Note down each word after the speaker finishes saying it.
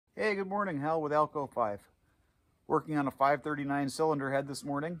Hey, good morning. Hal with Alco 5. Working on a 539 cylinder head this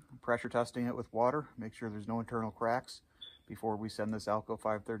morning. Pressure testing it with water. Make sure there's no internal cracks before we send this Alco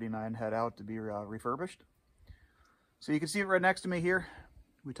 539 head out to be refurbished. So you can see it right next to me here.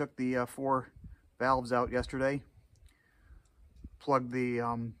 We took the 4 valves out yesterday. Plugged the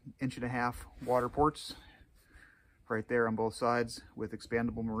 1.5-inch water ports right there on both sides with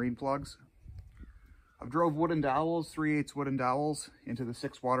expandable marine plugs. I've drove wooden dowels, 3/8 wooden dowels, into the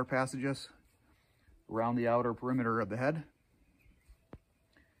 6 water passages around the outer perimeter of the head.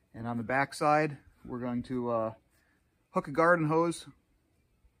 And on the back side, we're going to hook a garden hose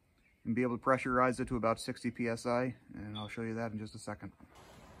and be able to pressurize it to about 60 psi, and I'll show you that in just a second.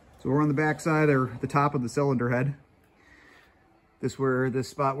 So we're on the back side, or the top of the cylinder head. This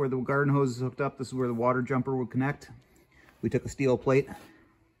spot where the garden hose is hooked up, this is where the water jumper would connect. We took a steel plate,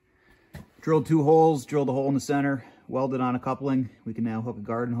 drilled 2 holes, drilled a hole in the center, welded on a coupling. We can now hook a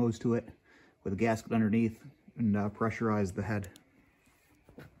garden hose to it with a gasket underneath and pressurize the head.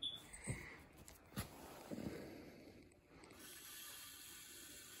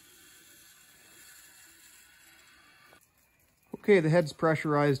 Okay, the head's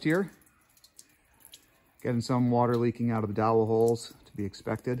pressurized here. Getting some water leaking out of the dowel holes, to be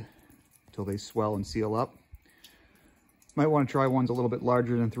expected, until they swell and seal up. Might want to try ones a little bit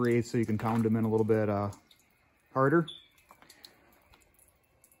larger than 3/8 so you can pound them in a little bit harder.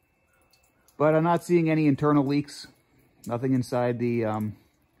 But I'm not seeing any internal leaks. Nothing inside the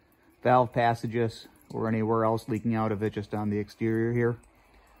valve passages or anywhere else leaking out of it, just on the exterior here.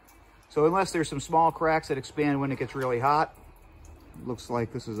 So unless there's some small cracks that expand when it gets really hot, it looks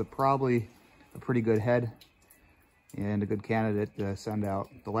like this is probably a pretty good head and a good candidate to send out.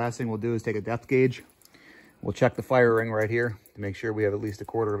 The last thing we'll do is take a depth gauge. We'll check the fire ring right here to make sure we have at least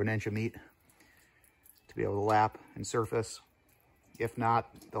 1/4 of an inch of meat to be able to lap and surface. If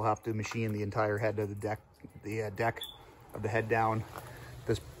not, they'll have to machine the entire head of the deck of the head down,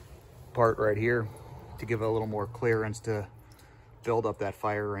 this part right here, to give it a little more clearance to build up that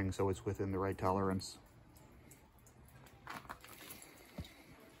fire ring so it's within the right tolerance.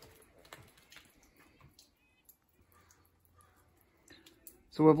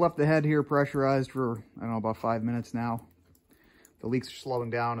 So we've left the head here pressurized for, I don't know, about 5 minutes now. The leaks are slowing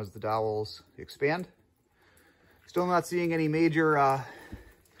down as the dowels expand. Still not seeing any major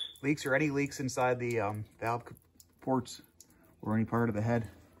leaks or any leaks inside the valve ports or any part of the head.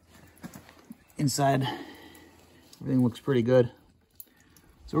 Inside, everything looks pretty good.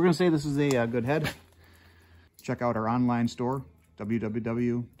 So we're going to say this is a good head. Check out our online store,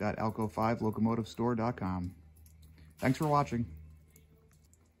 www.alco5locomotivestore.com. Thanks for watching.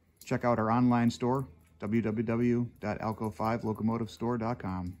 Check out our online store,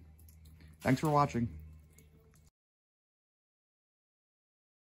 www.alco5locomotivestore.com. Thanks for watching.